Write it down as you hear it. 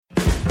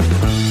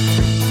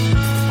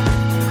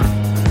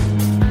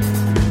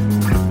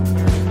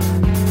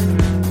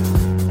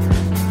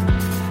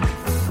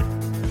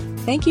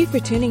Thank you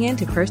for tuning in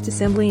to First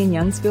Assembly in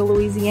Youngsville,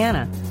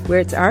 Louisiana, where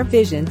it's our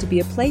vision to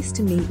be a place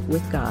to meet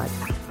with God.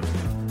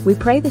 We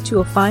pray that you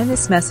will find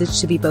this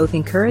message to be both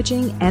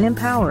encouraging and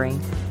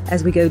empowering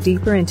as we go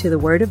deeper into the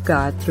Word of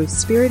God through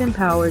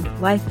Spirit-empowered,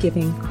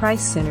 life-giving,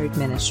 Christ-centered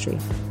ministry.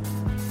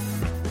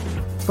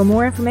 For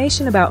more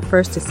information about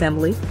First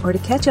Assembly or to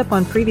catch up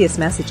on previous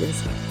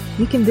messages,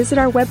 you can visit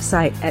our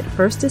website at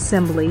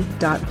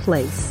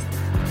firstassembly.place.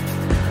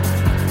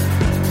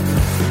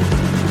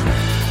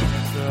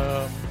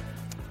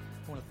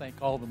 I want to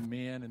thank all the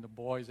men and the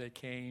boys that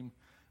came.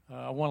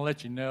 I want to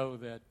let you know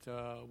that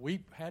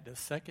we had the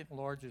second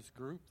largest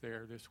group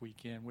there this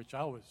weekend, which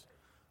I was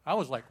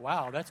like,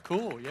 wow, that's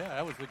cool. Yeah,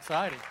 that was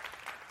exciting.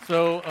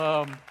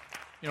 So,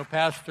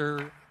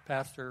 Pastor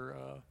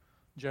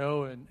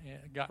Joe and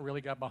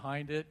got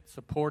behind it,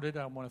 supported.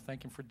 I want to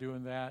thank him for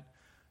doing that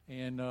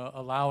and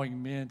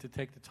allowing men to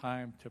take the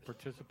time to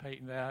participate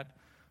in that.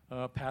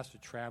 Pastor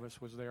Travis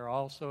was there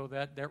also.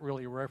 That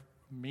really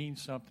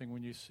means something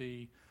when you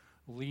see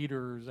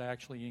leaders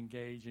actually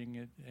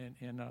engaging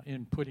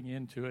in putting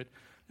into it.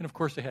 And, of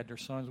course, they had their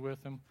sons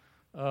with them.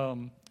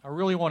 I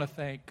really want to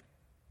thank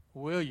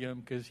William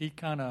because he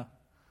kind of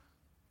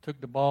took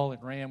the ball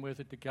and ran with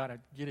it to kind of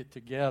get it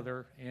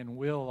together. And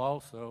Will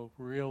also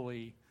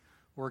really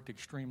worked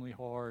extremely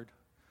hard.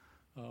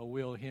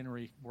 Will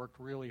Henry worked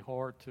really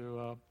hard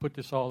to put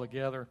this all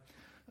together.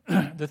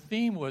 The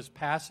theme was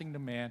passing the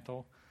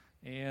mantle.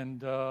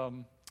 And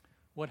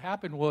what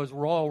happened was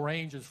Royal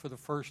Rangers for the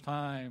first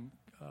time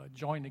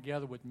joined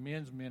together with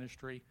men's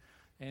ministry,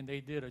 and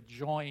they did a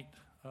joint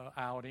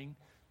outing,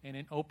 and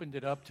it opened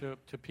it up to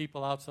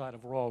people outside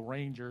of Royal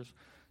Rangers.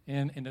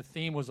 And the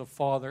theme was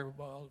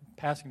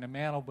passing the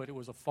mantle, but it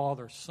was a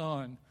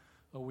father-son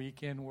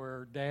weekend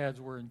where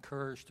dads were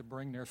encouraged to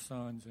bring their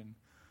sons and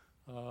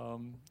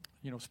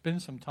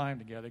spend some time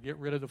together, get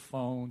rid of the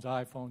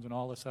iPhones, and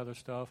all this other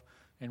stuff,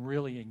 and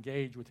really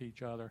engage with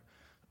each other.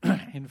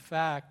 In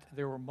fact,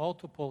 there were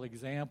multiple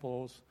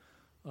examples.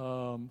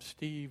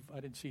 Steve, I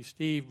didn't see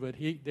Steve, but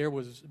there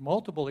was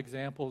multiple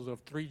examples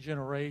of 3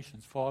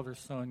 generations, father,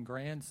 son,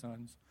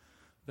 grandsons,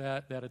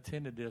 that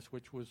attended this,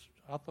 which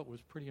I thought was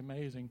pretty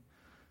amazing.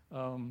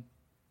 The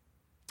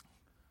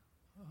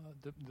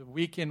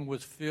weekend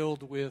was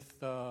filled with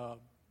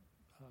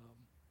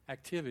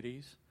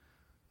activities.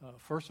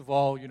 First of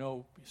all,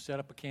 you set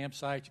up a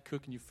campsite, you're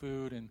cooking your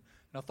food, and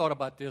I thought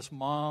about this.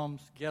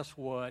 Moms, guess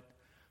what?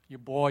 Your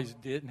boys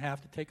didn't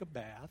have to take a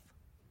bath.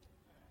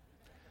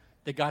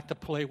 They got to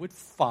play with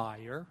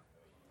fire.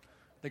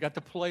 They got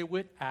to play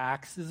with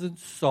axes and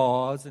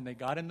saws, and they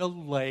got in the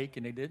lake,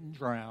 and they didn't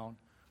drown.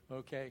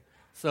 Okay?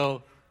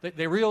 So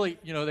they really,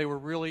 they were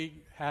really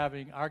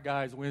having, our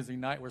guys Wednesday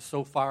night were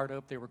so fired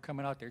up, they were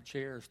coming out their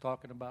chairs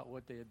talking about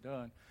what they had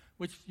done,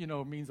 which,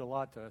 means a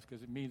lot to us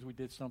because it means we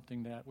did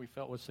something that we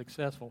felt was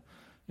successful.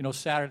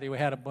 Saturday we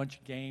had a bunch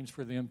of games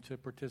for them to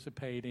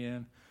participate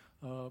in,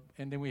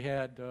 and then we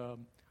had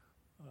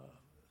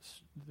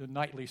the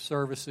nightly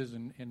services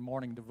and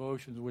morning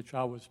devotions, which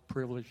I was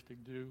privileged to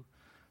do.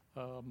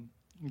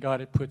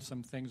 God had put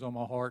some things on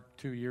my heart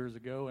 2 years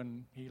ago,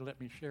 and He let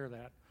me share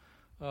that.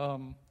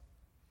 And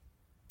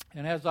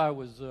as I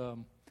was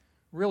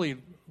really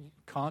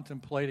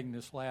contemplating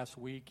this last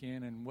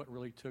weekend and what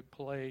really took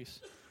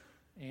place,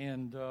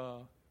 and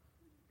the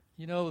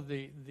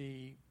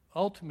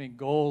ultimate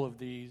goal of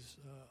these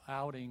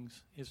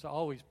outings is to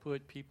always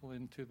put people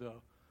into the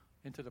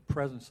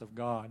presence of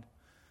God.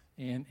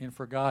 And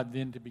for God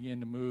then to begin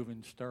to move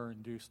and stir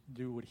and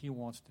do what He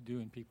wants to do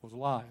in people's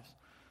lives.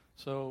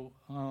 So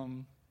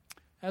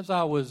as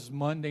I was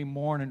Monday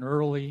morning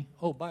early,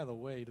 by the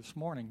way, this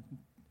morning,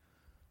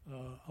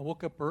 I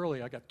woke up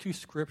early. I got 2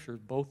 scriptures,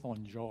 both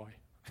on joy.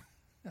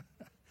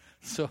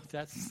 So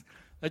that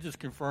just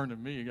confirmed to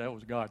me that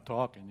was God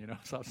talking,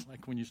 So I was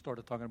like, when you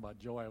started talking about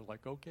joy, I was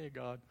like, okay,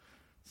 God,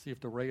 see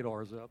if the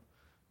radar's up.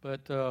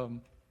 But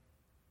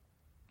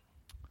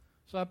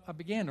so I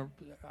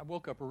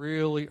woke up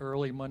really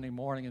early Monday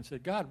morning and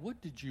said, God,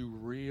 what did you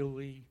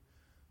really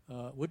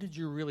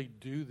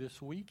do this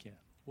weekend?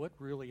 What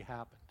really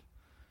happened?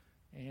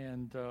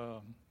 And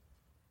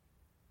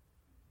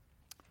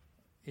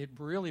it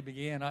really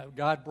began,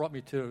 God brought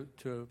me to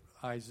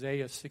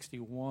Isaiah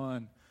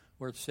 61,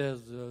 where it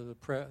says, the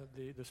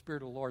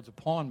Spirit of the Lord's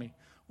upon me.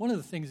 One of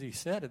the things He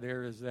said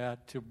there is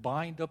that to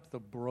bind up the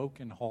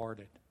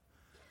brokenhearted.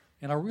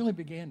 And I really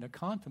began to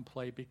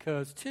contemplate,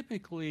 because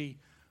typically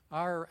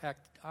our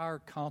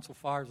council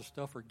fires and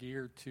stuff are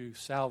geared to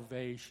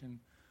salvation,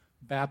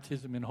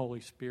 baptism in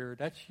Holy Spirit.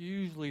 That's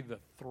usually the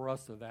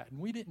thrust of that. And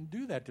we didn't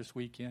do that this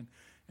weekend.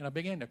 And I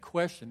began to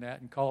question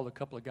that and called a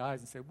couple of guys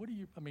and said,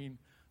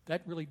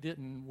 that really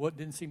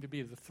didn't seem to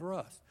be the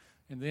thrust.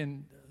 And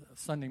then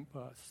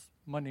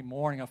Monday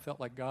morning, I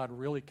felt like God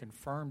really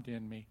confirmed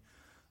in me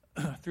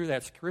through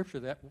that scripture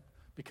that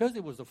because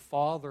it was a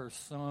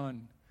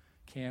father-son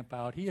camp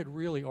out, He had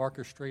really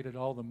orchestrated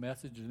all the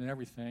messages and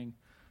everything.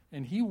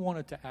 And He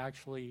wanted to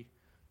actually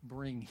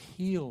bring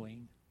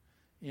healing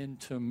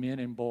into men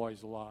and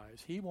boys'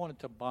 lives. He wanted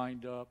to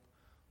bind up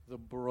the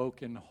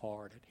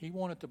brokenhearted. He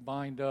wanted to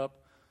bind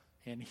up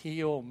and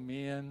heal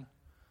men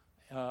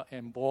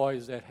and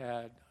boys that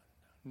had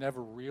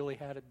never really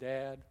had a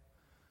dad,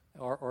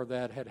 or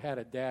that had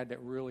a dad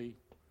that really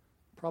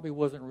probably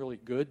wasn't really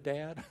good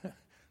dad.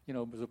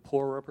 Was a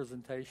poor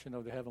representation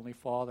of the Heavenly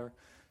Father.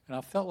 And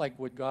I felt like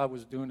what God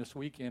was doing this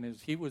weekend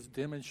is He was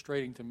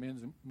demonstrating to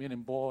men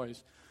and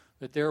boys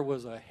that there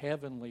was a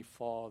Heavenly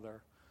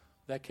Father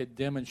that could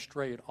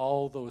demonstrate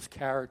all those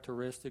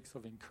characteristics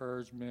of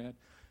encouragement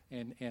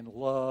and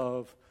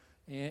love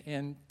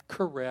and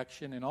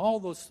correction and all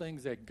those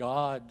things that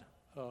God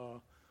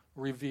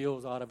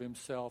reveals out of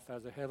Himself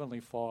as a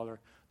Heavenly Father,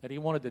 that He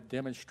wanted to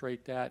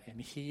demonstrate that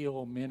and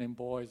heal men and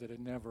boys that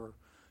had never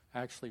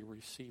actually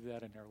received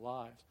that in their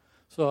lives.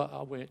 So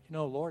I went,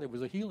 Lord, it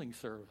was a healing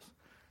service.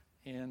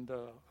 And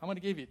I'm going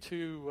to give you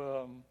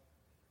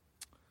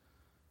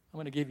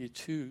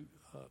two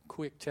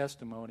quick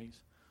testimonies.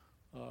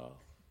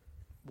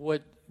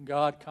 What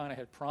God kind of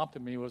had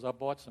prompted me was I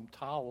bought some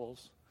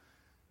towels,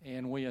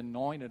 and we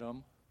anointed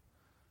them.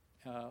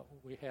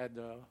 We had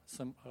the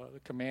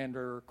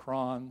Commander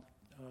Cron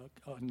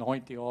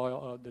anoint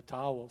the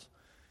towels,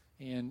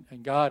 and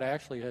God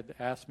actually had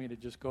asked me to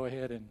just go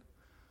ahead and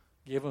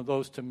give them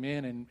those to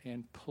men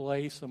and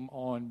place them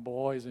on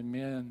boys and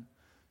men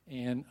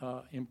and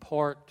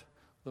impart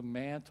the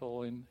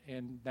mantle.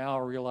 And now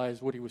I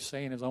realize what He was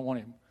saying is I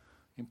want to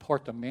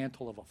impart the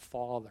mantle of a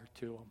father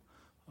to them,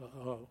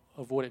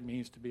 of what it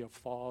means to be a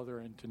father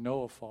and to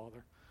know a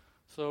father.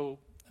 So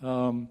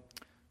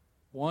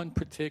one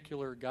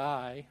particular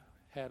guy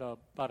had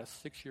about a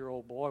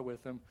 6-year-old boy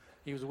with him.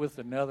 He was with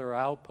another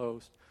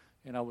outpost,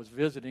 and I was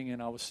visiting,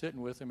 and I was sitting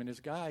with him, and this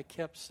guy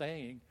kept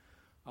saying,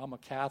 I'm a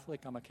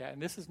Catholic,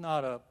 and this is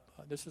not a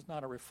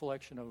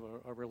reflection of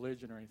a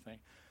religion or anything.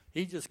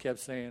 He just kept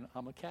saying,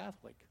 I'm a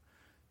Catholic.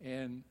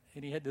 And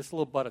he had this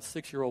about a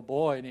 6-year-old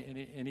boy,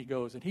 and he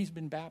goes, and he's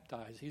been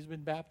baptized,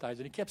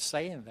 and he kept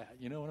saying that,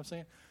 you know what I'm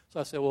saying? So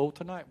I said, well,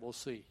 tonight we'll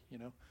see,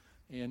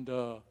 And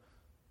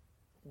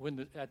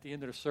at the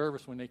end of the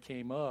service, when they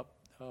came up,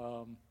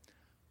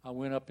 I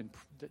went up and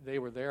they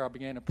were there. I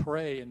began to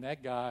pray, and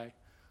that guy,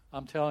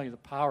 I'm telling you, the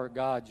power of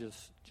God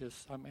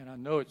I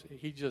know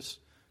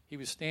he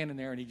was standing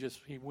there, and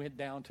he went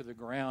down to the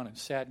ground and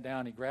sat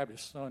down. He grabbed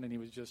his son, and he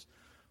was just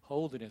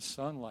holding his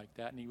son like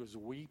that, and he was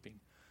weeping.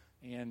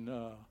 And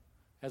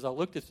as I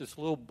looked at this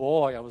little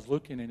boy, I was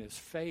looking in his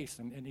face,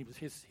 and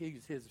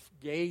his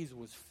gaze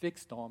was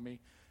fixed on me,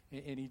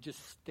 and he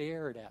just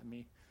stared at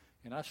me.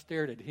 And I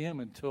stared at him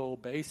until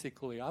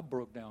basically I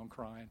broke down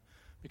crying,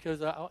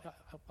 because I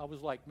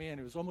was like, man,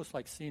 it was almost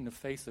like seeing the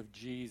face of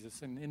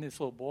Jesus. And in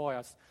this little boy,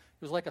 it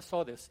was like I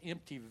saw this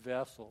empty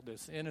vessel,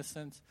 this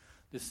innocence,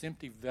 this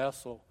empty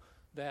vessel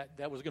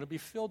that was going to be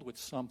filled with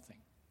something,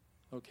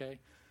 okay?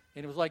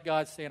 And it was like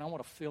God saying, I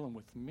want to fill him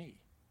with me,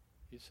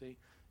 you see?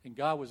 And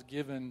God was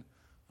giving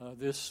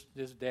this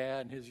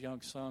dad and his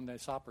young son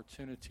this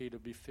opportunity to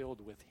be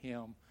filled with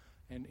Him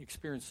and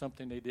experience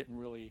something they didn't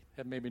really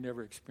have maybe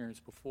never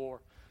experienced before.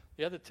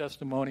 The other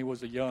testimony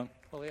was I should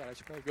probably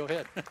go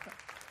ahead.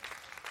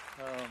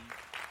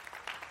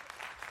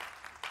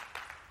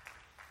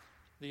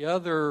 The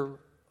other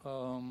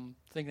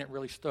thing that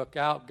really stuck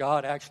out,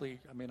 God actually,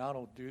 I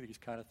don't do these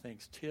kind of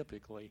things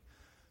typically,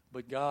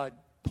 but God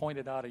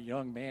pointed out a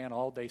young man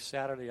all day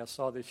Saturday. I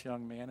saw this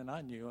young man, and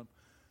I knew him.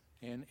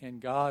 And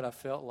God, I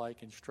felt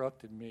like,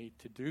 instructed me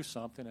to do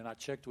something, and I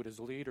checked with his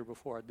leader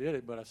before I did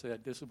it, but I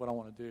said, this is what I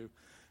want to do.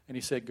 And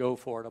he said, go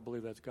for it. I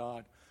believe that's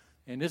God.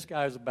 And this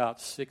guy is about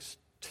 6'2",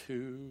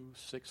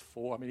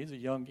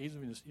 6'4". He's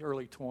in his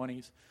early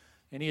 20s,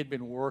 and he had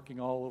been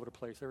working all over the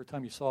place. Every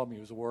time you saw him, he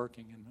was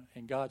working,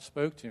 and God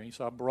spoke to me.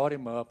 So I brought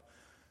him up,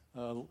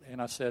 and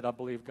I said, I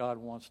believe God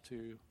wants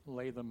to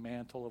lay the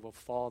mantle of a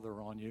father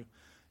on you.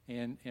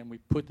 And we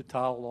put the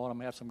towel on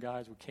him. I had some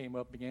guys who came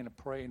up, began to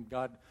pray, and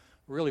God,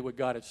 really what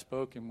God had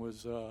spoken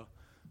was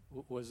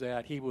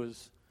that he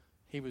was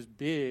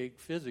big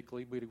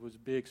physically, but he was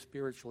big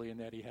spiritually, in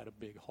that he had a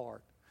big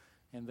heart.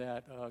 And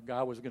that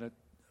God was going to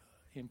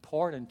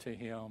impart into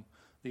him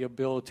the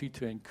ability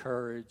to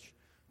encourage,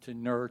 to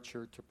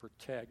nurture, to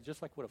protect,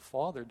 just like what a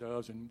father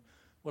does. And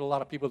what a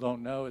lot of people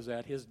don't know is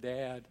that his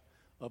dad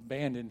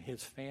abandoned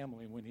his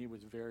family when he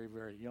was very,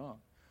 very young.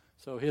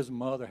 So his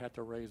mother had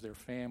to raise their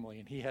family,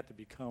 and he had to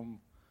become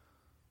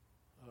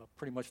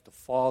pretty much the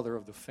father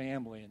of the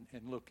family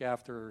and look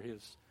after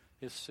his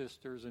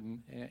sisters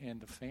and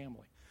the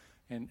family.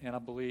 And I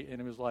believe,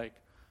 and it was like,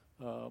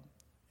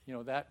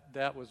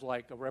 that was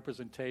like a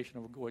representation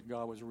of what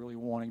God was really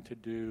wanting to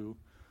do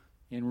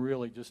in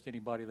really just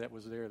anybody that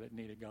was there that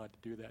needed God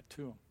to do that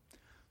to them.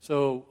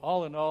 So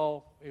all in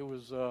all, it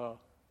was a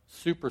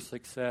super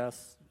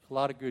success, a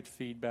lot of good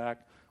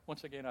feedback.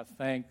 Once again, I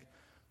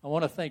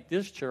want to thank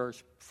this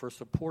church for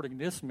supporting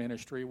this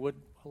ministry. What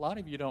a lot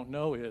of you don't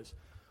know is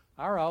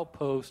our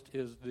outpost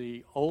is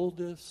the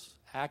oldest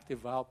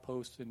active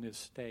outpost in this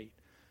state.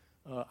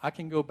 I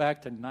can go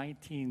back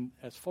to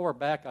as far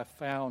back I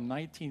found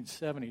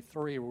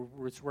 1973,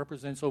 which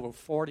represents over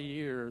 40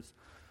 years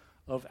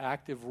of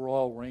active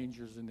Royal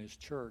Rangers in this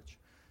church.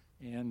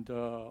 And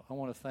I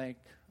want to thank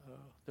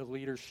the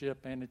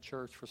leadership and the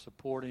church for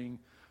supporting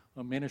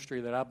a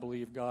ministry that I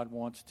believe God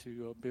wants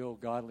to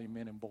build godly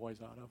men and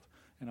boys out of.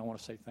 And I want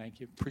to say thank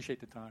you. Appreciate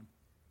the time.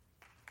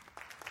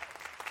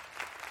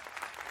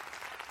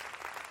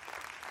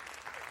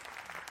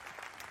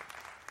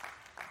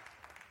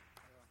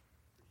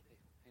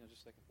 Hang on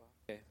just a second, Bob.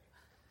 Okay.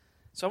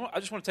 So I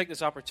just want to take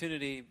this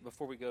opportunity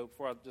before we go,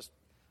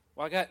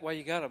 while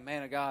you got a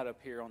man of God up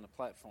here on the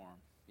platform,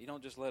 you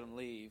don't just let him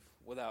leave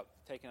without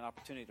taking an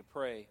opportunity to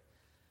pray.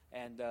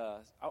 And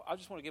I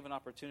just want to give an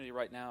opportunity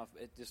right now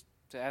just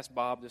to ask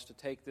Bob just to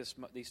take this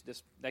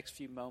next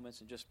few moments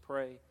and just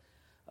pray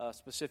a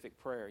specific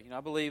prayer. You know,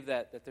 I believe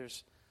that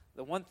there's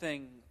the one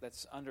thing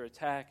that's under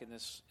attack in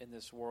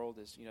this world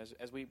is, you know,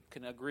 as we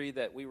can agree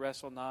that we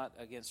wrestle not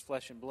against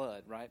flesh and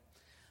blood, right?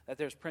 That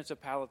there's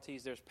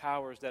principalities, there's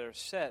powers that are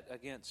set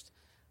against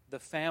the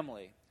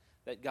family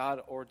that God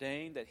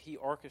ordained, that He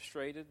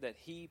orchestrated, that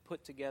He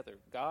put together.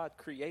 God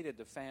created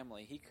the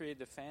family. He created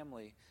the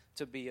family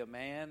to be a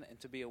man and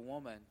to be a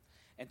woman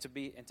and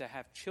to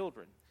have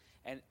children.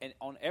 And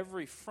on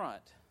every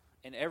front,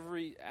 in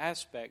every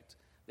aspect,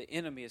 the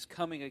enemy is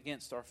coming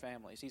against our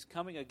families. He's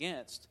coming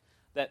against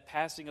that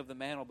passing of the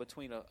mantle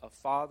between a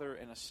father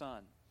and a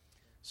son.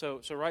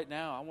 So right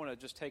now, I want to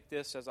just take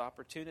this as an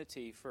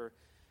opportunity for,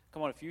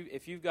 come on, if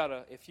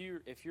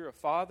you're a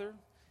father,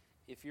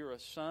 if you're a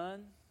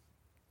son,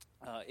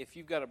 if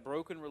you've got a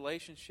broken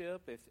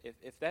relationship,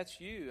 if that's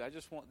you,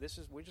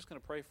 we're just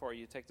going to pray for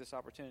you. Take this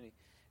opportunity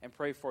and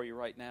pray for you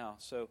right now.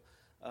 So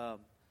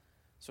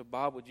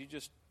Bob, would you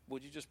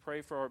just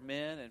pray for our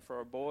men and for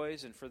our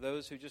boys and for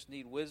those who just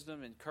need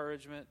wisdom,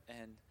 encouragement,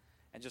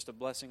 and just a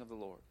blessing of the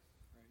Lord?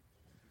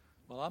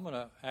 Well, I'm going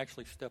to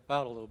actually step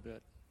out a little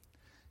bit,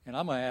 and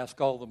I'm going to ask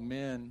all the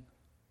men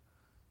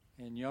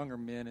and younger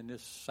men in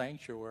this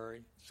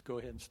sanctuary to go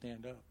ahead and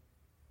stand up.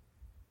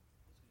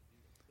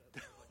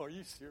 Are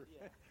you serious?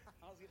 Yeah.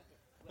 I was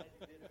glad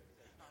you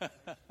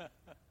did it.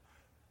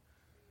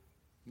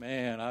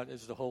 Man,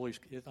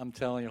 I'm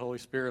telling you, Holy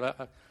Spirit,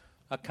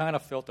 I kind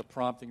of felt the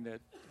prompting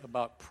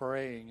about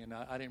praying, and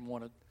I didn't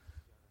want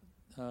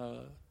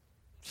to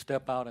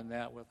step out in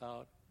that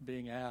without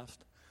being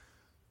asked.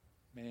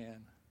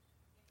 Man,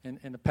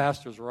 and the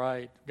pastor's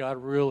right. God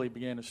really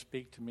began to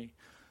speak to me.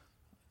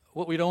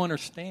 What we don't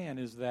understand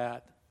is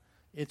that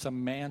it's a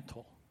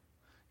mantle.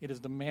 It is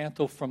the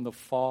mantle from the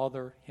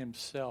Father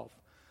Himself.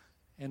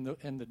 And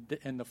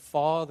the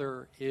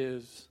Father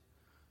is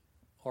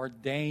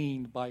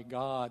ordained by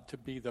God to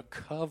be the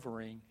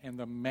covering and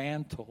the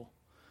mantle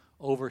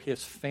over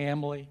His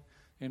family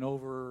and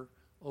over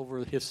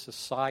His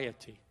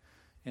society.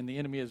 And the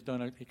enemy has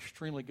done an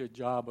extremely good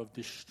job of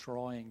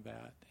destroying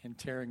that and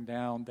tearing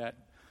down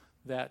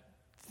that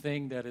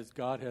thing that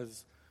God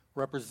has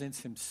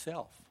represents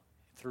Himself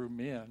through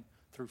men,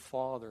 through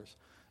fathers,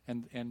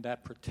 and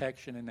that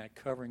protection and that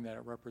covering that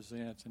it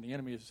represents. And the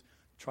enemy has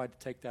tried to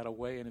take that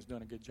away and has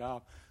done a good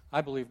job.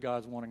 I believe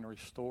God's wanting to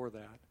restore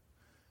that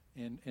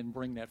and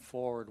bring that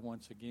forward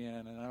once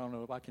again. And I don't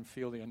know if I can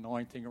feel the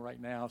anointing right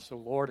now. So,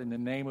 Lord, in the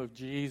name of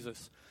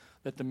Jesus,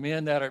 that the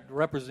men that are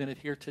represented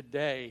here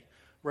today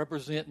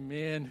represent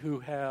men who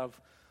have,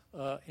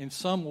 in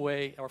some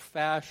way or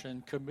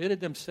fashion, committed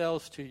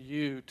themselves to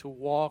you to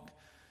walk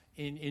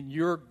in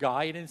your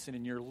guidance and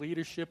in your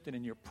leadership and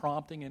in your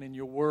prompting and in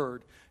your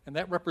word. And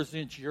that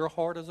represents your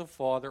heart as a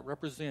father. It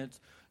represents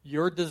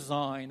your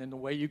design and the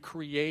way you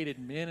created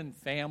men and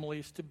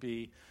families to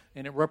be.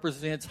 And it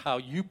represents how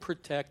you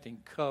protect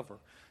and cover.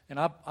 And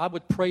I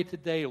would pray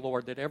today,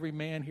 Lord, that every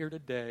man here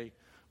today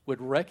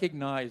would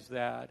recognize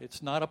that.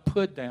 It's not a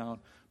put down,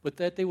 but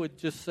that they would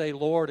just say,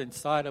 Lord,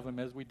 inside of them,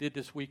 as we did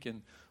this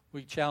weekend.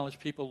 We challenged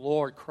people,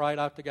 Lord, cried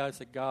out to God and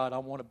said, God, I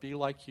want to be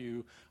like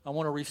you. I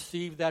want to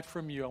receive that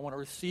from you. I want to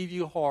receive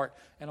your heart,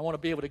 and I want to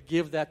be able to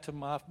give that to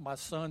my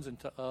sons and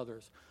to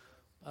others.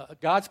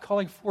 God's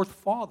calling forth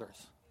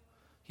fathers.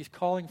 He's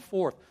calling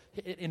forth.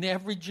 In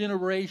every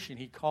generation,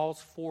 He calls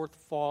forth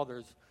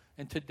fathers.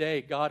 And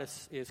today, God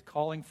is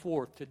calling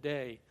forth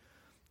today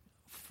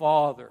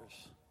fathers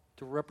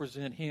to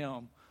represent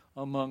Him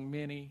among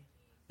many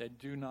that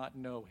do not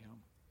know Him.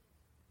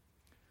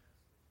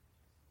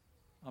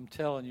 I'm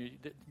telling you,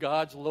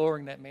 God's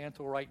lowering that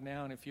mantle right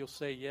now, and if you'll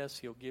say yes,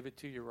 He'll give it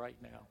to you right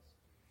now.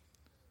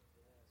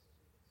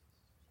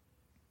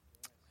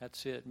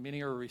 That's it.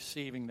 Many are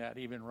receiving that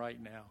even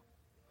right now.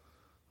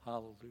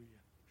 Hallelujah.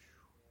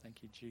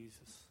 Thank you,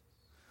 Jesus.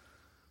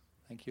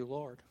 Thank you,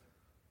 Lord.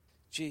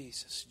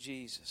 Jesus,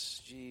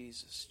 Jesus,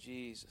 Jesus,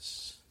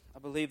 Jesus. I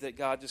believe that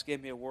God just gave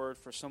me a word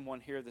for someone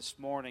here this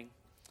morning,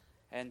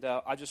 and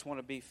I just want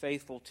to be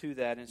faithful to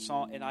that.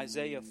 In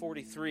Isaiah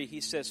 43,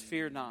 He says,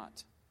 fear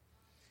not.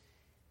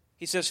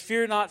 He says,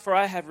 fear not, for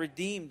I have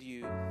redeemed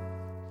you.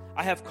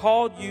 I have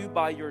called you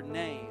by your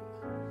name,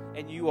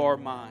 and you are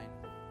mine.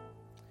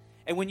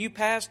 And when you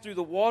pass through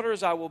the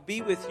waters, I will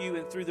be with you,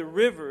 and through the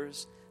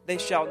rivers, they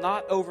shall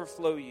not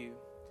overflow you.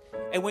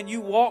 And when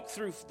you walk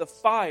through the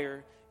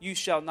fire, you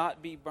shall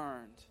not be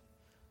burned,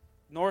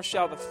 nor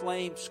shall the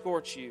flame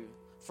scorch you.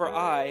 for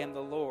I am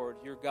the Lord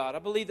your God. I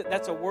believe that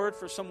that's a word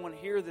for someone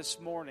here this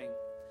morning,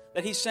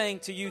 that He's saying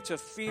to you to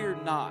fear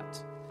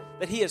not,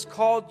 that He has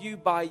called you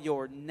by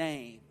your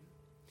name.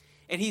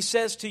 And He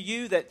says to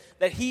you that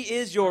He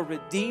is your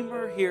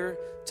Redeemer here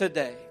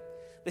today.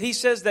 That He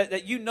says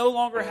that you no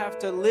longer have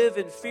to live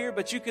in fear,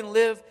 but you can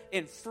live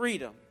in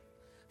freedom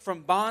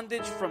from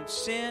bondage, from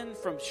sin,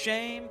 from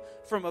shame,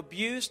 from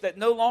abuse, that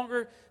no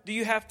longer do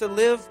you have to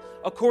live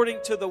according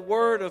to the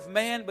word of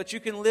man, but you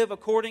can live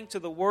according to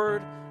the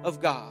word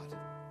of God.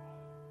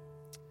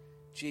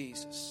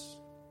 Jesus.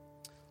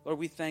 Lord,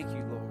 we thank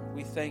you, Lord.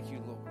 We thank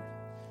you, Lord.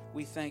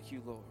 We thank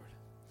you, Lord.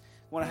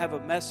 I want to have a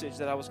message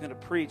that I was going to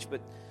preach, but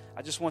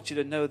I just want you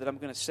to know that I'm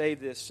going to save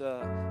this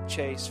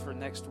chase for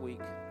next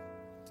week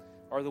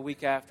or the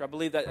week after. I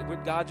believe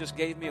that God just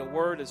gave me a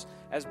word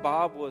as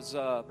Bob was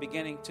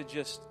beginning to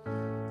just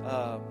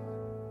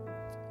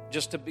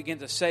to begin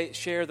to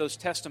share those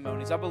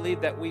testimonies. I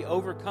believe that we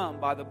overcome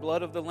by the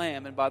blood of the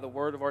Lamb and by the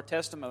word of our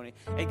testimony.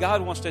 And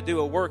God wants to do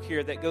a work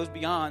here that goes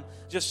beyond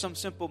just some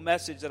simple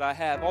message that I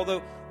have.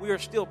 Although we are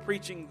still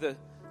preaching the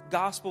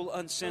gospel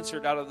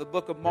uncensored out of the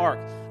book of Mark,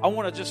 I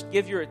want to just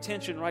give your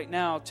attention right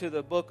now to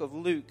the book of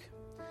Luke.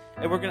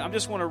 And I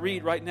just want to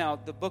read right now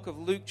the book of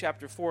Luke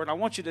chapter 4. And I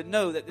want you to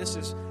know that this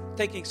is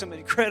taking some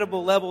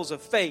incredible levels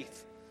of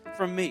faith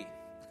from me.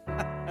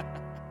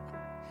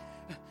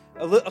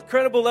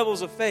 Incredible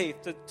levels of faith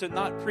to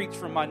not preach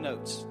from my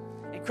notes.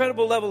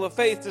 Incredible level of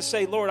faith to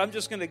say, Lord, I'm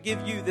just going to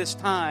give you this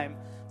time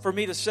for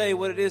me to say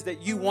what it is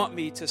that you want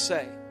me to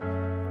say.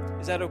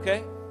 Is that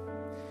okay?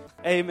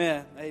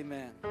 Amen.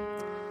 Amen.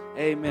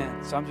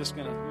 Amen. So I'm just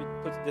going to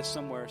put this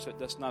somewhere so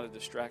that's not a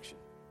distraction.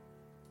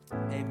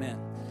 Amen.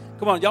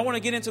 Come on, y'all want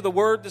to get into the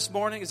Word this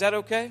morning? Is that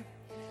okay?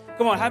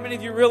 Come on, how many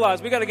of you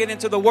realize we got to get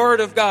into the Word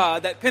of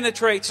God that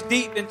penetrates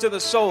deep into the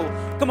soul?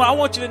 Come on, I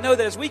want you to know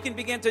that as we can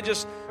begin to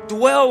just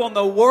dwell on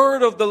the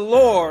Word of the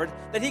Lord,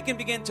 that He can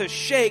begin to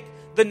shake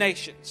the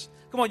nations.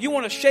 Come on, you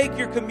want to shake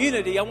your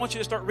community, I want you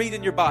to start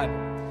reading your Bible.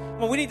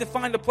 Come on, we need to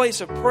find a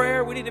place of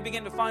prayer. We need to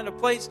begin to find a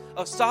place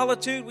of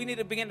solitude. We need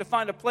to begin to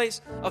find a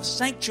place of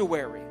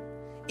sanctuary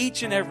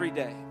each and every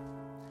day.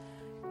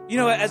 You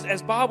know,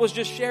 as Bob was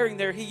just sharing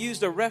there, he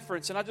used a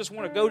reference, and I just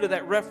want to go to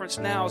that reference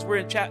now. As we're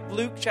in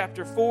Luke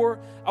chapter 4,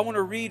 I want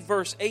to read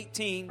verse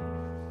 18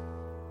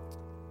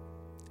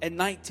 and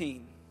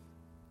 19.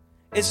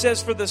 It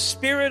says, "For the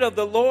Spirit of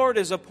the Lord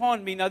is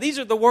upon me." Now, these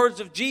are the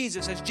words of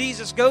Jesus as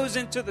Jesus goes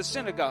into the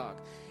synagogue,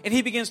 and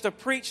He begins to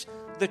preach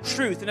the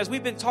truth. And as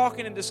we've been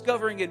talking and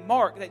discovering in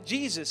Mark, that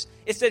Jesus,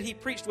 it said He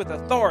preached with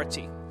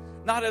authority,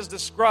 not as the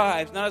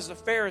scribes, not as the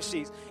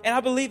Pharisees. And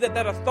I believe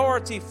that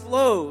authority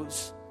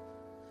flows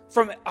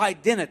from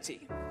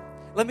identity.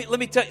 Let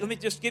me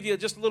just give you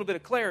just a little bit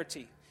of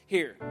clarity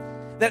here.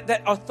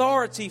 That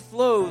authority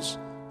flows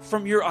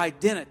from your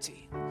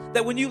identity.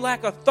 That when you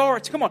lack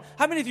authority, come on,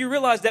 how many of you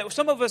realize that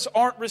some of us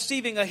aren't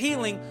receiving a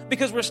healing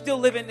because we're still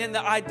living in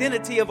the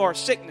identity of our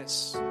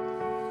sickness?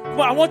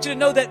 Come on, I want you to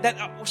know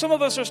that some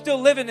of us are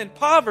still living in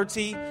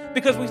poverty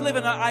because we live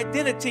in an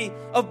identity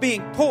of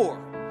being poor.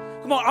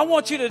 Come on, I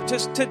want you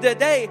to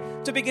today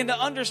to begin to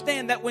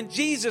understand that when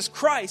Jesus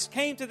Christ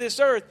came to this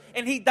earth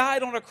and He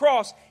died on a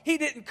cross, He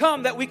didn't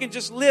come that we can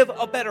just live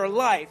a better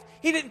life.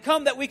 He didn't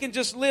come that we can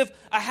just live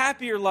a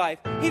happier life.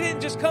 He didn't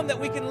just come that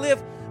we can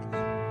live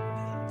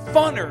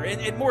funner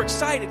and more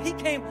excited. He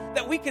came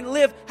that we can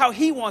live how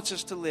He wants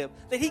us to live.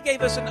 That He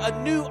gave us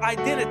a new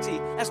identity.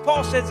 As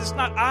Paul says, it's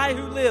not I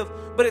who live,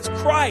 but it's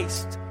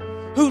Christ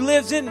who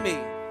lives in me.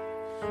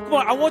 Come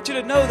on, I want you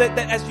to know that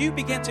as you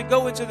begin to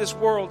go into this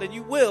world, and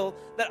you will,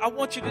 that I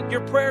want you to,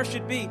 your prayer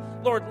should be,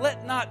 Lord,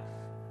 let not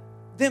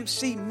them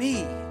see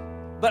me,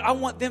 but I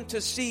want them to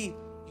see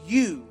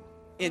you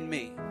in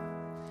me.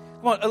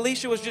 Come on,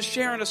 Alicia was just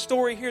sharing a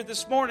story here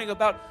this morning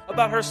about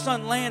her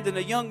son Landon,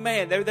 a young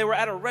man. They were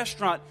at a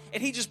restaurant,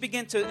 and he just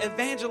began to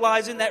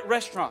evangelize in that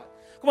restaurant.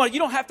 Come on, you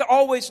don't have to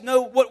always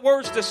know what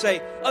words to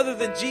say other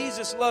than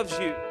Jesus loves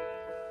you.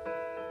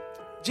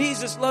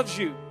 Jesus loves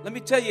you. Let me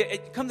tell you,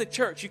 come to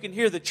church, you can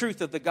hear the truth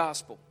of the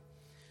gospel.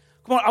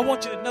 Come on, I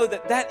want you to know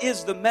that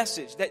is the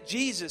message, that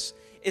Jesus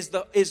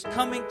is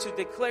coming to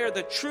declare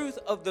the truth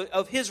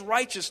of His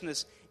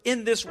righteousness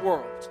in this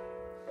world.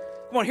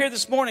 Come on, here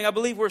this morning, I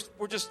believe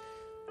we're just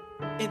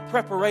in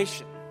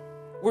preparation.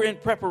 We're in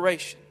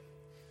preparation.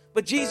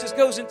 But Jesus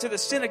goes into the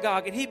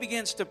synagogue and He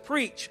begins to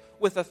preach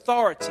with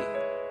authority.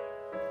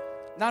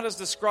 Not as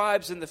the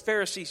scribes and the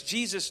Pharisees.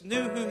 Jesus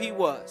knew who He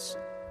was.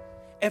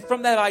 And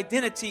from that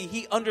identity,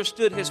 He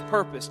understood His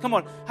purpose. Come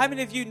on, how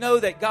many of you know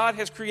that God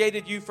has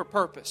created you for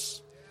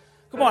purpose?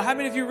 Come on, how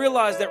many of you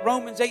realize that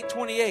Romans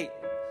 8:28,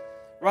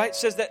 right,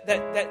 says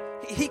that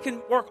He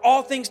can work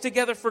all things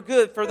together for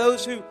good for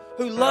those who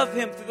love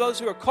Him, for those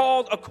who are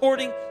called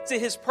according to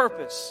His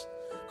purpose.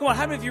 Come on,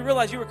 how many of you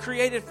realize you were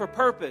created for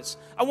purpose?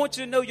 I want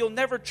you to know you'll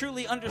never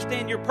truly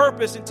understand your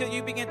purpose until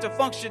you begin to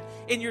function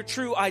in your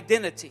true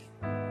identity.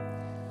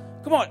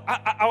 Come on,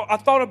 I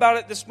thought about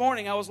it this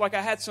morning. I was like,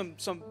 I had some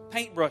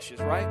paintbrushes,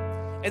 right?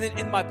 And then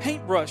in my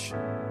paintbrush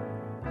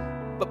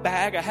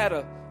bag, I had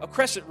a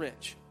crescent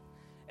wrench.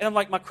 And I'm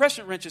like, my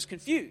crescent wrench is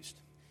confused.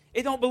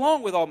 It don't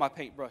belong with all my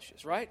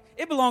paintbrushes, right?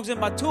 It belongs in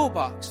my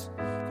toolbox.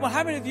 Come on,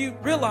 how many of you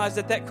realize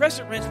that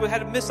crescent wrench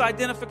had a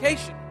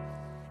misidentification?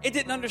 It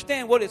didn't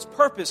understand what its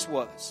purpose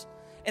was.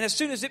 And as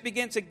soon as it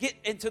began to get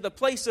into the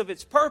place of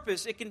its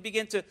purpose, it can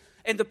begin to,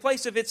 in the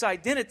place of its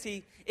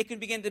identity, it can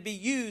begin to be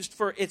used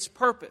for its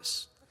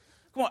purpose.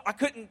 Come on, I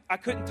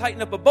couldn't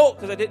tighten up a bolt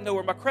because I didn't know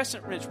where my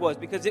crescent wrench was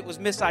because it was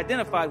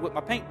misidentified with my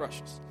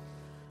paintbrushes.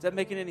 Is that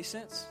making any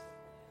sense?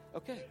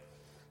 Okay.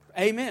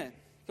 Amen.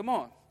 Come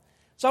on.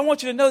 So I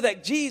want you to know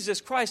that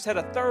Jesus Christ had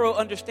a thorough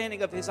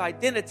understanding of his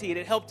identity, and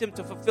it helped him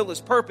to fulfill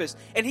his purpose.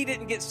 And he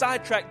didn't get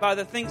sidetracked by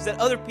the things that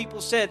other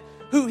people said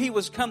who he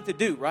was come to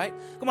do, right?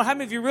 Come on, how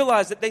many of you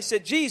realize that they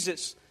said,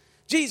 Jesus,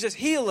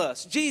 heal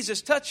us.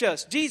 Jesus, touch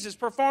us. Jesus,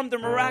 perform the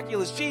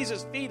miraculous.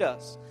 Jesus, feed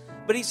us.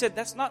 But he said,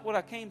 that's not what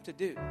I came to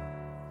do.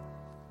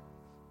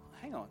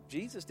 Hang on,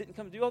 Jesus didn't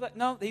come to do all that?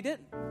 No, he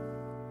didn't.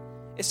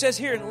 It says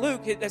here in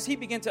Luke, as he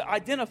began to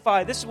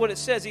identify, this is what it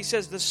says. He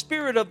says, the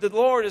Spirit of the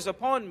Lord is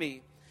upon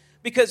me,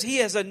 because he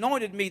has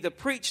anointed me to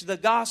preach the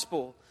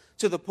gospel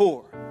to the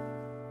poor.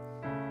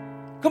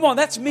 Come on,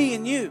 that's me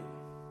and you.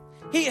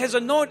 He has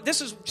anointed,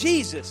 this is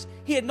Jesus.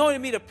 He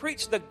anointed me to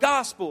preach the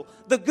gospel,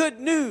 the good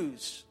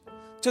news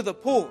to the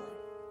poor.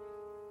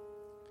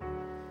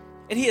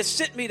 And he has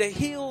sent me to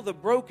heal the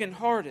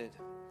brokenhearted,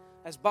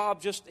 as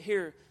Bob just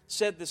here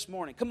said this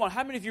morning. Come on,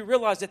 how many of you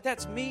realize that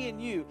that's me and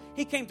you?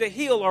 He came to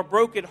heal our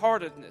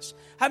brokenheartedness.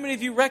 How many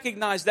of you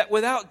recognize that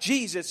without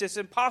Jesus, it's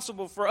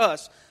impossible for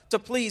us to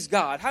please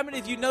God? How many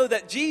of you know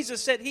that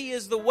Jesus said he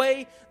is the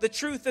way, the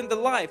truth, and the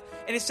life?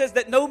 And it says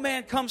that no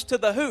man comes to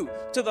the who?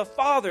 To the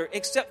Father,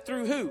 except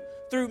through who?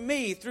 Through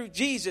me, through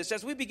Jesus.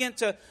 As we begin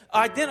to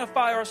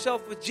identify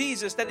ourselves with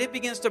Jesus, that it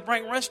begins to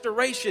bring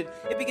restoration.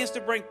 It begins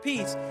to bring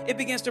peace. It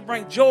begins to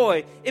bring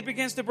joy. It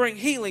begins to bring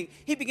healing.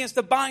 He begins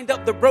to bind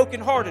up the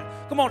brokenhearted.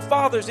 Come on,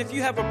 fathers, if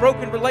you have a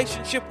broken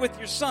relationship with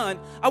your son,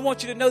 I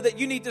want you to know that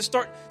you need to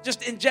start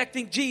just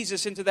injecting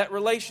Jesus into that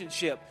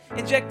relationship.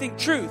 Injecting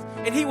truth.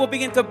 And he will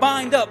begin to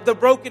bind up the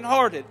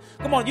brokenhearted.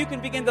 Come on, you can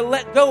begin to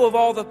let go of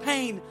all the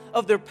pain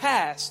of their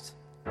past.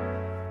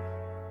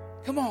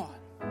 Come on.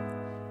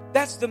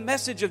 That's the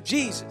message of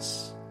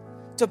Jesus,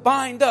 to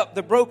bind up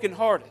the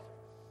brokenhearted.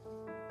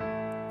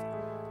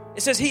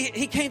 It says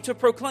he came to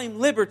proclaim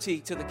liberty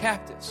to the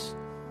captives.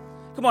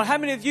 Come on, how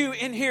many of you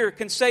in here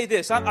can say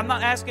this? I'm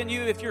not asking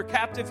you if you're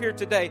captive here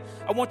today.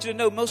 I want you to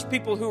know most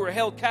people who are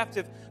held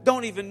captive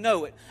don't even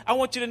know it. I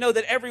want you to know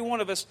that every one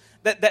of us,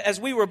 that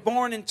as we were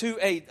born into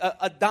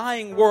a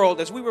dying world,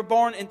 as we were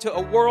born into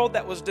a world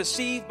that was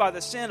deceived by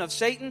the sin of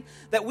Satan,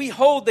 that we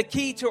hold the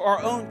key to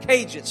our own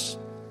cages.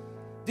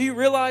 Do you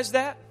realize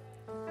that?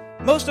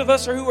 Most of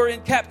us who are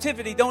in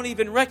captivity don't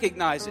even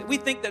recognize it. We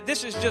think that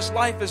this is just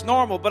life as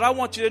normal, but I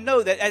want you to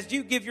know that as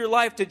you give your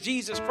life to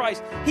Jesus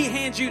Christ, he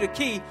hands you the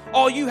key.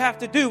 All you have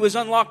to do is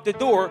unlock the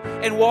door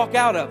and walk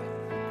out of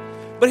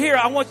it. But here,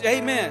 I want you,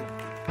 amen.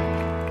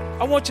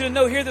 I want you to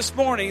know here this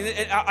morning,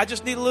 I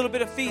just need a little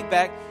bit of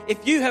feedback.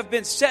 If you have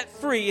been set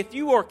free, if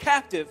you are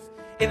captive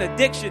in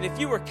addiction, if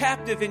you were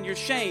captive in your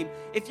shame,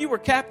 if you were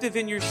captive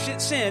in your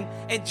sin,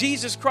 and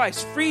Jesus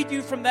Christ freed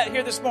you from that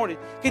here this morning,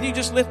 can you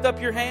just lift up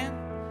your hand?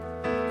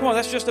 Come on,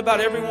 that's just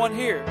about everyone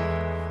here.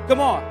 Come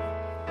on.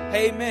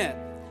 Amen.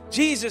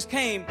 Jesus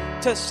came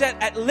to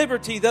set at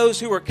liberty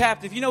those who are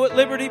captive. You know what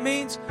liberty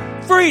means?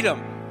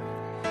 Freedom.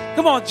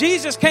 Come on,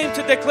 Jesus came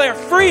to declare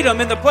freedom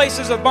in the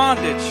places of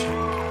bondage.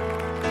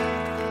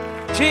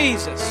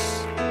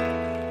 Jesus.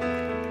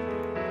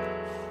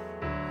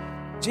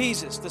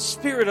 Jesus, the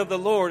Spirit of the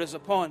Lord is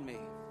upon me.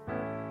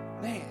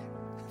 Man.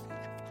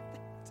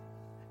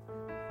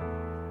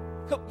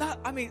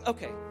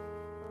 Okay.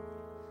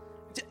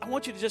 I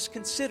want you to just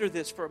consider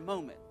this for a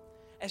moment.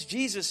 As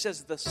Jesus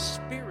says, the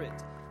Spirit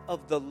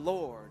of the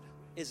Lord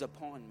is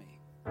upon me.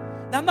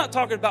 Now, I'm not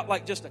talking about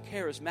like just a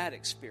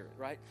charismatic spirit,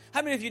 right?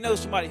 How many of you know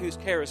somebody who's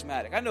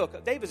charismatic? I know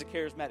Dave is a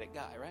charismatic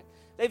guy, right?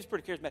 Dave's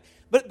pretty charismatic.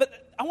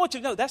 But I want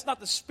you to know that's not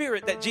the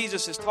spirit that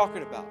Jesus is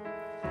talking about.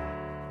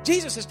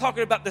 Jesus is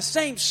talking about the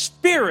same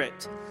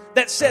Spirit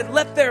that said,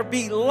 let there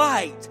be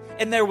light,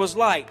 and there was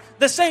light.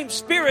 The same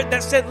Spirit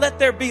that said, let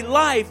there be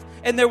life,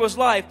 and there was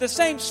life. The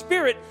same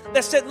Spirit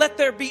that said, let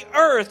there be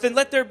earth, and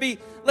let there be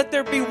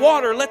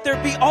water, let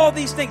there be all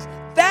these things.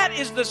 That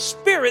is the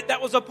Spirit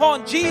that was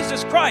upon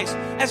Jesus Christ.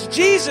 As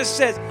Jesus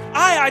says,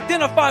 I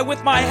identify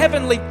with my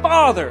Heavenly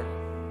Father.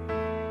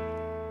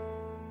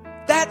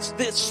 That's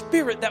the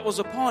Spirit that was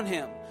upon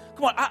him.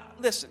 Come on,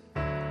 listen.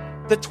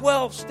 The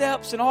 12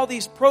 steps and all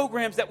these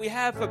programs that we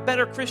have for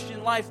better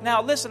Christian life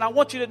now. Listen, I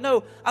want you to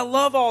know I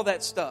love all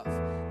that stuff.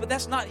 But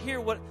that's not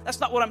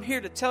what I'm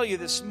here to tell you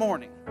this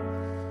morning.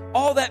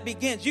 All that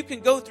begins. You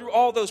can go through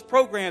all those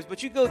programs,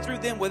 but you go through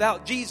them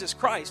without Jesus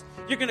Christ.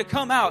 You're going to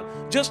come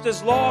out just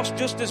as lost,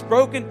 just as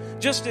broken,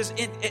 just as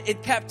in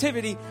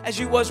captivity as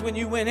you was when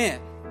you went in.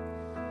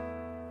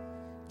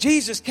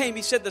 Jesus came,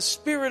 he said, the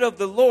Spirit of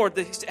the Lord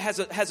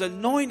has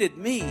anointed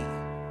me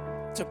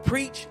to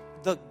preach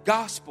the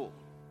gospel.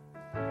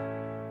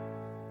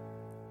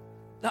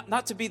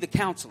 Not to be the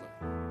counselor.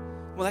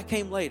 Well, that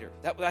came later.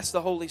 That's the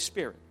Holy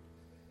Spirit.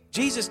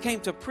 Jesus came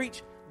to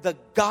preach the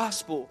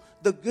gospel,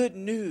 the good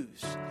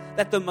news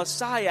that the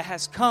Messiah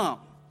has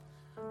come.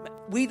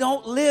 We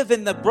don't live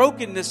in the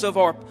brokenness of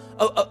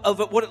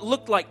what it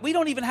looked like. We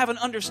don't even have an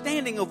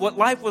understanding of what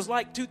life was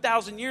like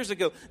 2,000 years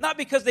ago. Not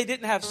because they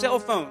didn't have cell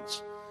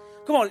phones.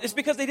 Come on, it's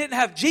because they didn't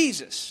have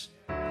Jesus.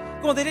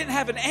 Come on, they didn't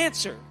have an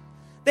answer.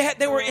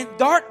 They were in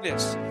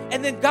darkness,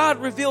 and then God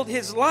revealed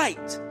His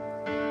light.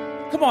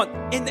 Come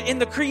on, in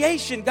the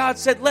creation, God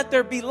said, "Let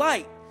there be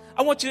light."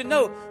 I want you to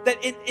know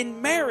that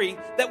in Mary,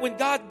 that when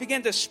God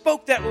began to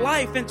spoke that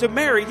life into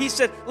Mary, He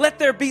said, "Let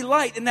there be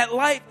light." And that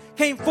light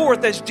came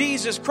forth as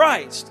Jesus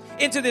Christ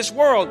into this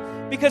world.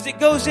 Because it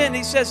goes in,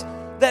 He says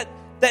that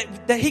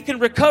He can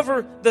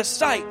recover the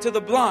sight to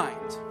the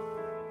blind.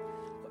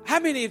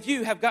 How many of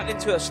you have gotten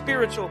into a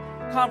spiritual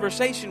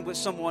conversation with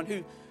someone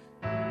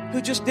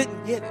who just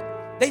didn't get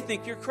it? They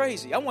think you're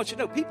crazy. I want you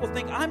to know, people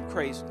think I'm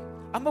crazy.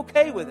 I'm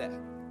okay with that.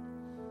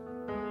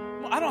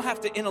 I don't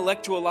have to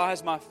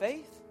intellectualize my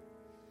faith.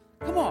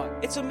 Come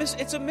on, it's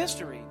a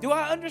mystery. Do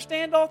I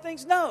understand all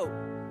things? No.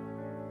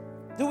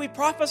 Do we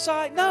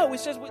prophesy? No.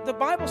 The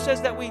Bible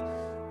says that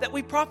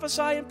we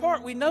prophesy in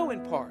part. We know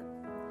in part.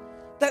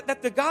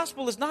 That the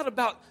gospel is not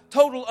about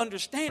total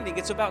understanding.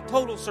 It's about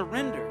total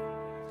surrender.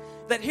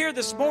 That here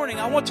this morning,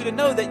 I want you to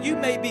know that you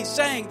may be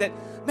saying that,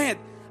 man,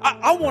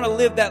 I want to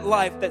live that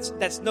life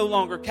that's no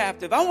longer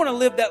captive. I want to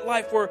live that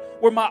life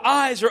where my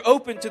eyes are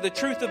open to the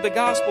truth of the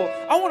gospel.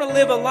 I want to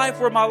live a life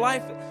where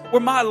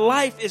my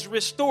life is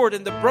restored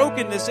and the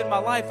brokenness in my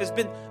life has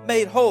been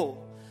made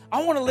whole.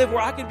 I want to live where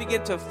I can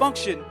begin to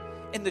function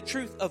in the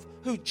truth of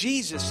who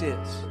Jesus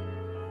is.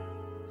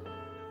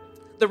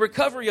 The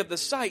recovery of the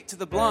sight to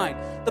the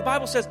blind. The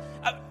Bible says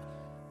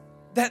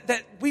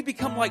that we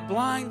become like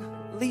blind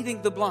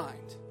leading the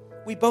blind.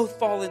 We both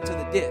fall into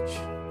the ditch.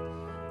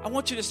 I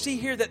want you to see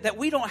here that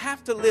we don't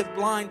have to live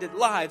blinded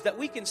lives, that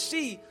we can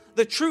see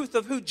the truth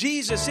of who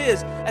Jesus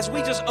is as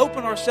we just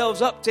open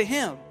ourselves up to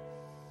Him.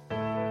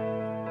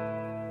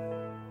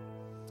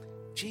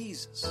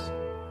 Jesus,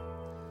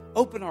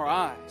 open our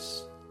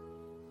eyes.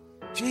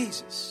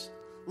 Jesus,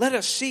 let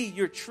us see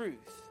your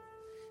truth.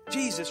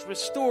 Jesus,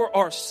 restore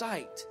our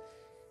sight.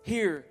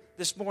 Here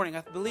this morning,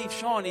 I believe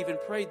Sean even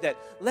prayed that.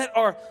 Let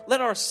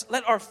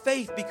our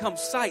faith become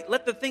sight.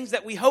 Let the things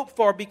that we hope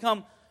for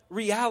become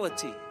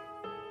reality.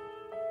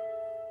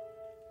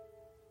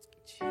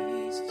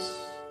 Jesus.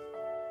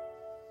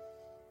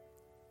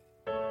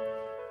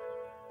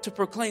 To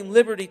proclaim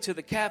liberty to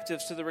the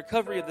captives, to the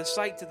recovery of the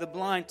sight to the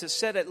blind, to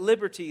set at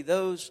liberty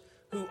those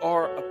who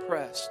are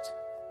oppressed,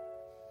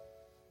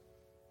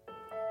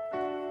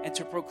 and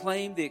to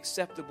proclaim the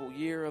acceptable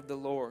year of the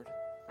Lord.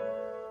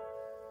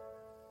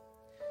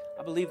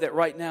 I believe that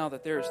right now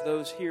that there's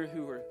those here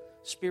who are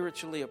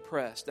spiritually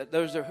oppressed, that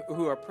those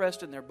who are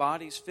oppressed in their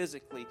bodies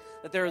physically,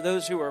 that there are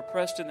those who are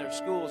oppressed in their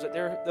schools, that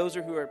there are those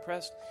who are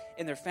oppressed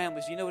in their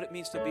families. You know what it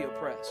means to be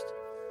oppressed?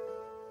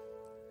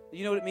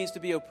 You know what it means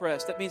to be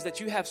oppressed? That means that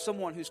you have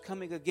someone who's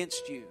coming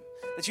against you,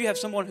 that you have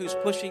someone who's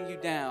pushing you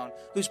down,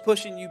 who's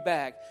pushing you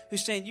back,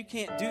 who's saying you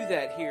can't do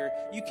that here,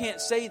 you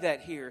can't say that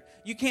here,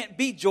 you can't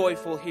be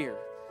joyful here.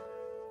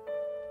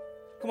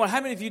 Come on, how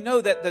many of you know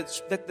that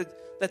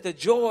the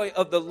joy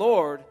of the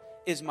Lord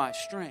is my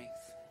strength?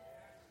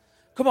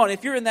 Come on,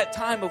 if you're in that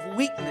time of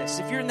weakness,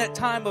 if you're in that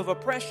time of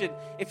oppression,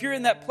 if you're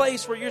in that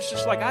place where you're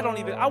just like, I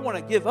want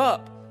to give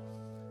up.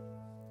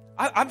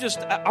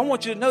 I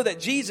want you to know that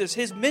Jesus,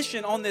 His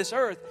mission on this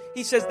earth,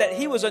 He says that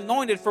He was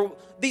anointed for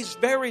these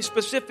very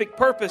specific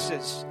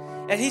purposes.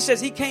 And He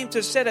says He came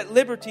to set at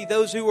liberty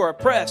those who are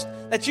oppressed,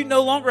 that you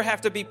no longer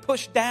have to be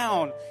pushed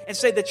down and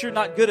say that you're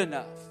not good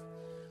enough.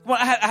 Well,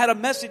 I had a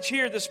message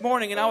here this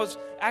morning, and I was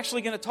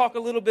actually going to talk a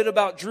little bit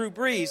about Drew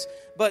Brees,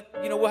 but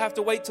we'll have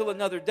to wait till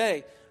another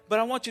day. But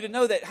I want you to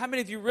know that how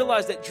many of you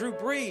realize that Drew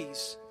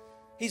Brees,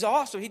 he's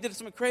awesome. He did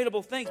some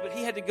incredible things, but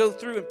he had to go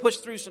through and push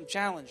through some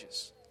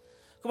challenges.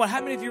 Come on,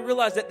 how many of you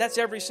realize that that's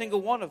every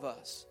single one of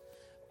us?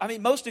 I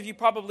mean, most of you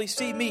probably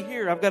see me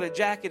here. I've got a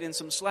jacket and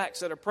some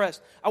slacks that are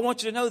pressed. I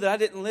want you to know that I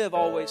didn't live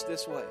always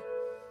this way.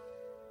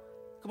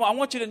 Come on, I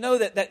want you to know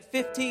that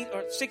 15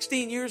 or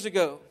 16 years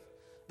ago,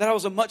 that I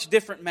was a much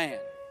different man.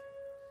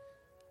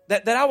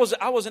 That I was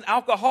an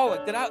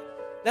alcoholic. That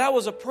I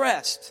was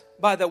oppressed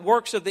by the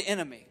works of the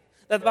enemy.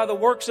 That by the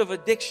works of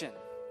addiction.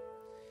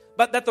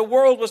 But that the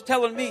world was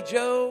telling me,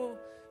 Joe,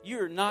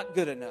 you're not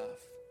good enough.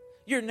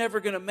 You're never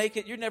going to make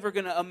it. You're never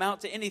going to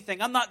amount to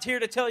anything. I'm not here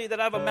to tell you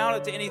that I've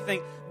amounted to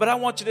anything, but I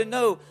want you to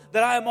know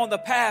that I am on the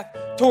path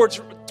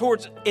towards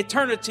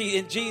eternity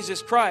in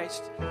Jesus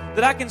Christ.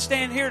 That I can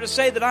stand here to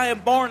say that I am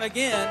born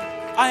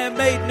again. I am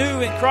made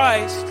new in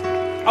Christ.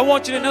 I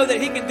want you to know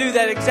that He can do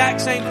that exact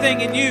same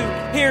thing in you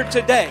here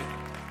today.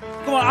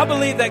 Come on, I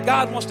believe that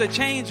God wants to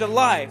change a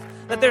life.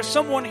 That there's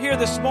someone here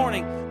this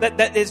morning that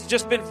has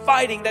just been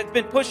fighting, that's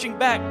been pushing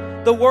back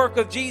the work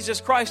of Jesus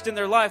Christ in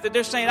their life. That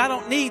they're saying, I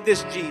don't need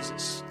this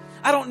Jesus.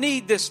 I don't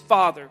need this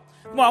Father.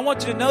 Come on, I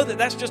want you to know that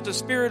that's just a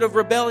spirit of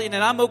rebellion,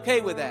 and I'm okay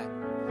with that.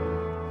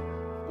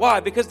 Why?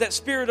 Because that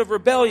spirit of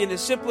rebellion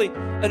is simply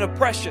an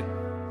oppression.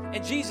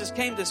 And Jesus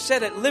came to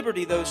set at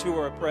liberty those who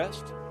are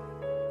oppressed.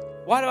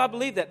 Why do I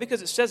believe that?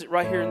 Because it says it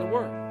right here in the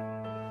Word.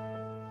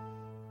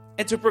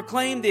 And to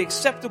proclaim the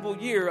acceptable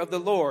year of the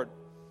Lord.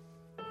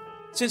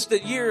 Since the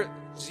year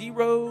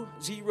 0000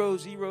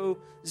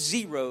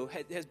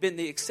 has been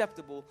the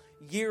acceptable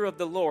year of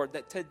the Lord,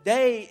 that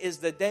today is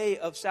the day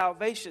of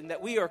salvation,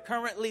 that we are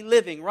currently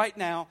living right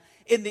now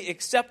in the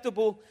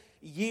acceptable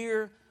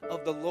year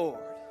of the Lord.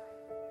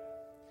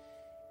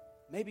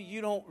 Maybe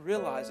you don't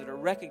realize it or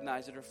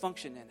recognize it or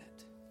function in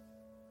it.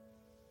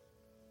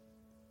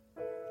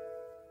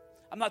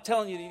 I'm not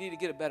telling you that you need to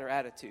get a better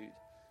attitude.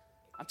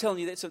 I'm telling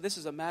you that so this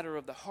is a matter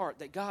of the heart,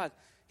 that God,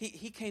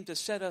 He came to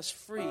set us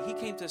free. He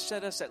came to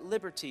set us at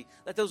liberty.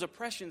 That those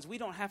oppressions, we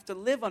don't have to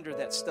live under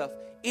that stuff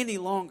any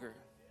longer.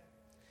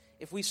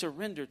 If we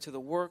surrender to the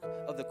work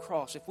of the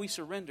cross, if we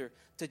surrender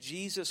to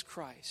Jesus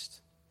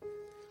Christ.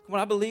 Come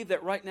on, I believe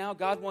that right now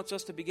God wants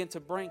us to begin to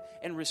bring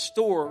and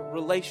restore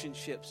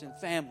relationships and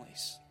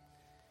families.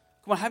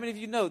 Come on, how many of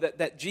you know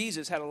that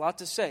Jesus had a lot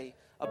to say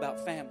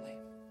about family?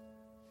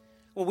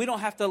 Well, we don't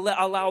have to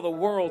allow the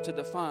world to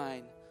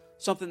define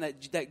something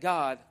that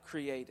God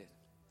created.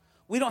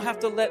 We don't have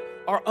to let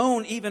our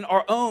own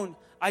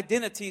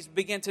identities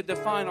begin to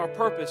define our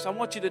purpose. I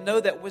want you to know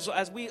that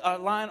as we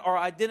align our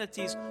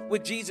identities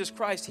with Jesus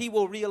Christ, He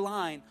will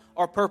realign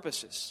our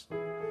purposes.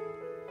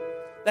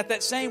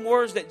 That same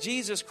words that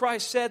Jesus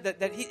Christ said,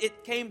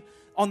 it came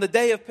on the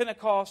day of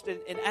Pentecost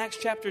in Acts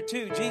chapter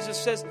 2. Jesus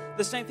says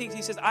the same things.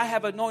 He says, I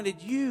have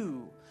anointed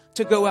you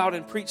to go out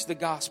and preach the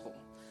gospel.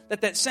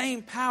 That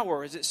same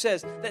power, as it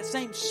says, that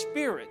same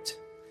Spirit,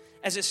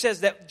 as it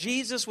says that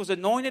Jesus was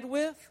anointed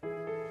with,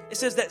 it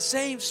says that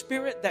same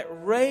Spirit that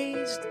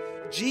raised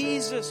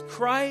Jesus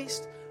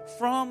Christ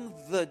from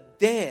the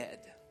dead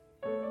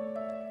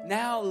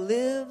now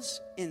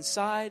lives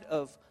inside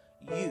of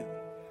you.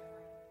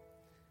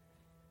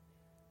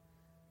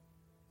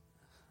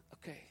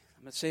 Okay,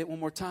 I'm going to say it one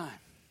more time.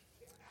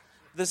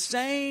 The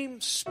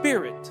same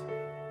Spirit,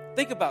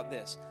 think about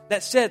this,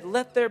 that said,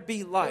 let there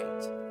be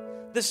light.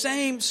 The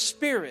same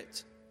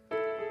Spirit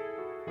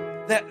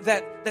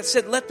that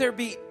said, let there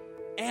be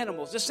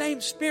animals. The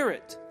same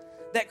Spirit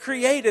that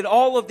created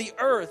all of the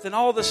earth and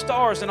all the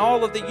stars and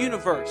all of the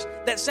universe.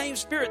 That same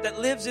Spirit that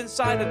lives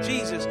inside of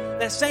Jesus.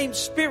 That same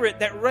Spirit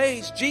that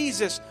raised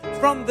Jesus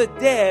from the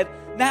dead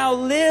now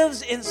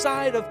lives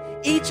inside of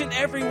each and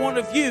every one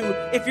of you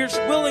if you're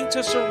willing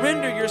to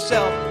surrender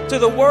yourself to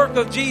the work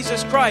of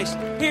Jesus Christ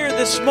here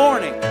this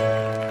morning.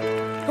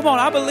 Come on,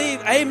 I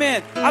believe,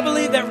 amen. I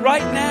believe that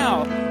right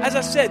now, as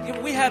I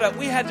said, we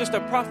had just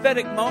a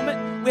prophetic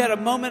moment. We had a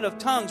moment of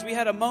tongues. We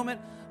had a moment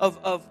of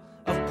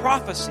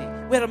prophecy.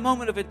 We had a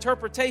moment of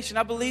interpretation.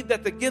 I believe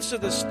that the gifts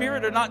of the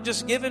Spirit are not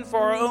just given for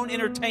our own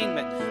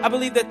entertainment. I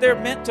believe that they're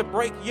meant to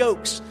break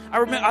yokes.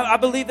 I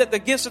believe that the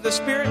gifts of the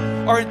Spirit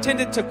are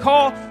intended to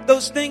call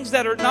those things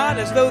that are not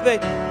as though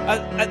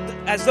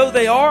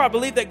they are. I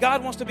believe that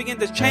God wants to begin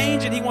to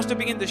change and He wants to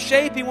begin to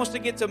shape. He wants to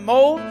get to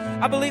mold.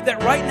 I believe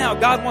that right now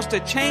God wants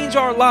to change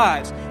our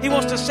lives. He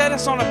wants to set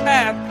us on a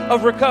path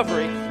of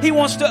recovery. He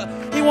wants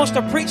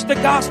to preach the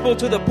gospel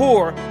to the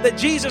poor. That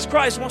Jesus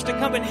Christ wants to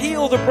come and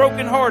heal the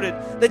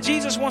brokenhearted. That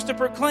Jesus wants to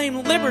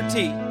proclaim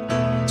liberty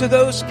to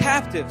those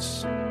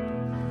captives.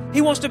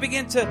 He wants to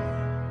begin to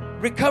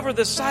recover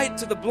the sight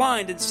to the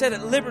blind and set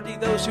at liberty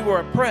those who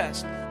are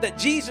oppressed. That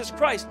Jesus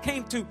Christ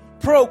came to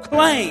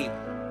proclaim.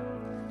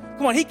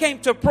 Come on, He came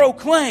to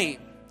proclaim.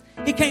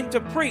 He came to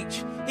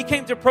preach. He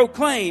came to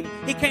proclaim.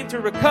 He came to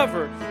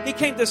recover. He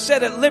came to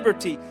set at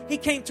liberty. He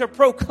came to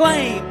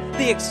proclaim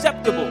the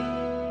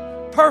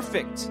acceptable,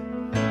 perfect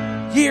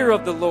year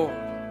of the Lord.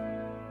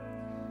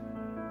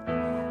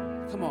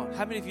 Come on,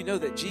 how many of you know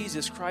that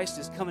Jesus Christ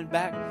is coming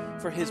back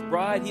for His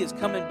bride? He is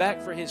coming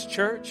back for His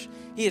church.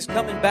 He is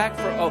coming back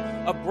for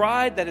a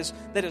bride that is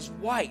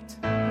white,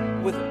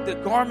 with the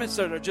garments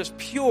that are just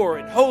pure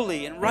and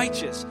holy and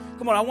righteous.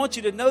 Come on, I want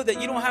you to know that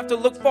you don't have to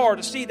look far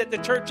to see that the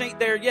church ain't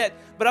there yet.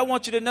 But I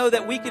want you to know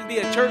that we can be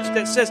a church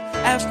that says,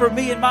 as for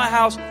me and my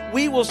house,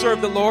 we will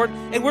serve the Lord.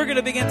 And we're going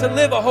to begin to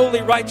live a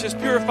holy, righteous,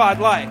 purified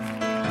life.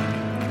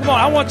 Come on,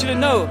 I want you to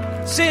know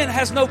sin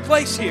has no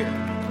place here.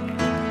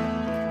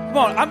 Come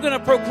on, I'm going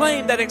to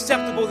proclaim that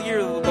acceptable year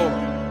of the Lord.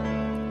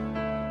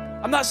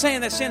 I'm not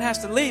saying that sin has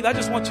to leave. I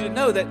just want you to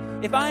know that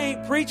if I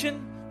ain't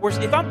preaching,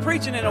 if I'm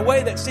preaching in a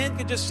way that sin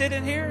can just sit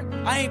in here,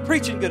 I ain't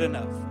preaching good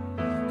enough.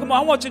 Come on,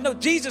 I want you to know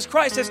Jesus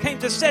Christ has came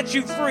to set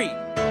you free.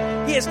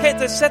 He has came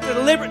to set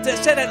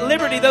at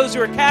liberty those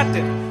who are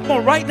captive. Come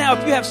on, right now,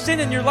 if you have sin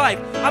in your life,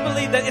 I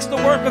believe that it's the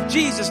work of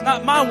Jesus,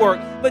 not my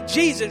work, but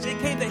Jesus. He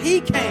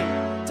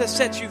came to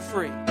set you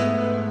free.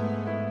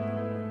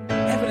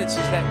 Evidence is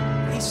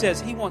that He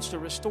says He wants to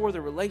restore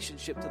the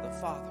relationship to the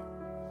Father.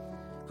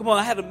 Come on,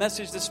 I had a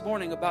message this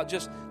morning about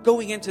just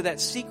going into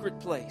that secret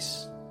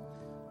place.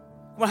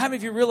 Come on, how many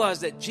of you realize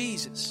that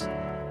Jesus,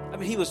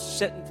 He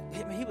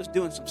was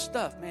doing some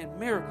stuff, man,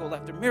 miracle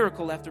after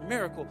miracle after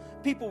miracle.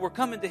 People were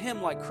coming to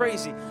Him like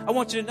crazy. I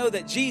want you to know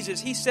that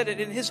Jesus, He said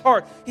it in His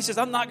heart. He says,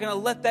 I'm not going to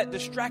let that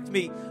distract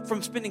me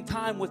from spending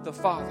time with the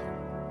Father.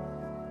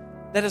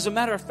 That as a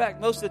matter of fact,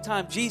 most of the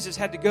time Jesus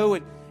had to go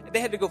and they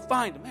had to go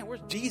find him. Man,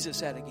 where's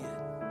Jesus at again?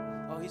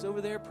 Oh, he's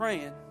over there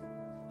praying.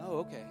 Oh,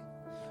 okay.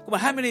 Come on,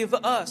 how many of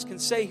us can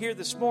say here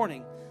this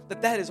morning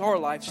that that is our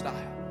lifestyle?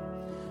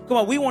 Come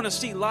on, we want to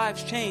see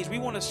lives change. We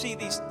want to see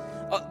these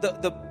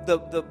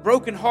the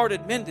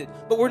brokenhearted mended,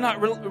 but we're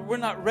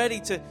not ready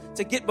to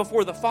get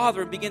before the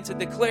Father and begin to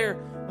declare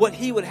what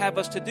He would have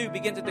us to do.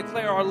 Begin to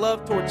declare our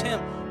love towards Him.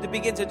 To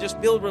begin to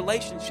just build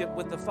relationship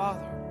with the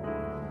Father.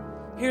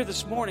 Here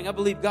this morning, I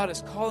believe God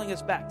is calling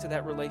us back to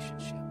that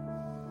relationship.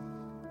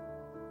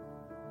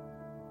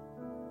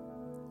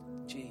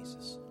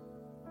 Jesus.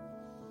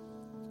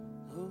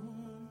 Oh,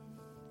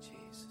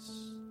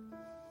 Jesus.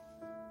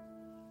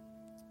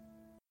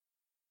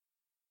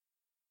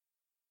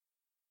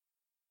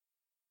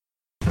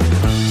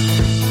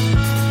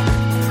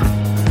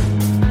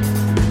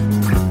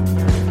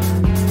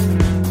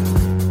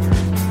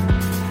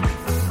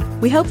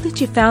 We hope that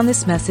you found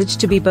this message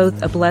to be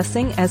both a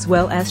blessing as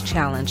well as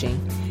challenging.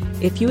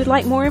 If you would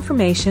like more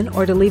information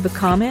or to leave a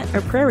comment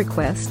or prayer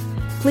request,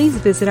 please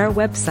visit our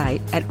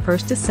website at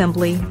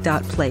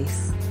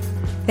firstassembly.place.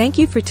 Thank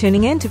you for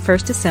tuning in to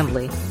First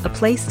Assembly, a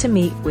place to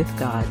meet with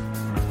God.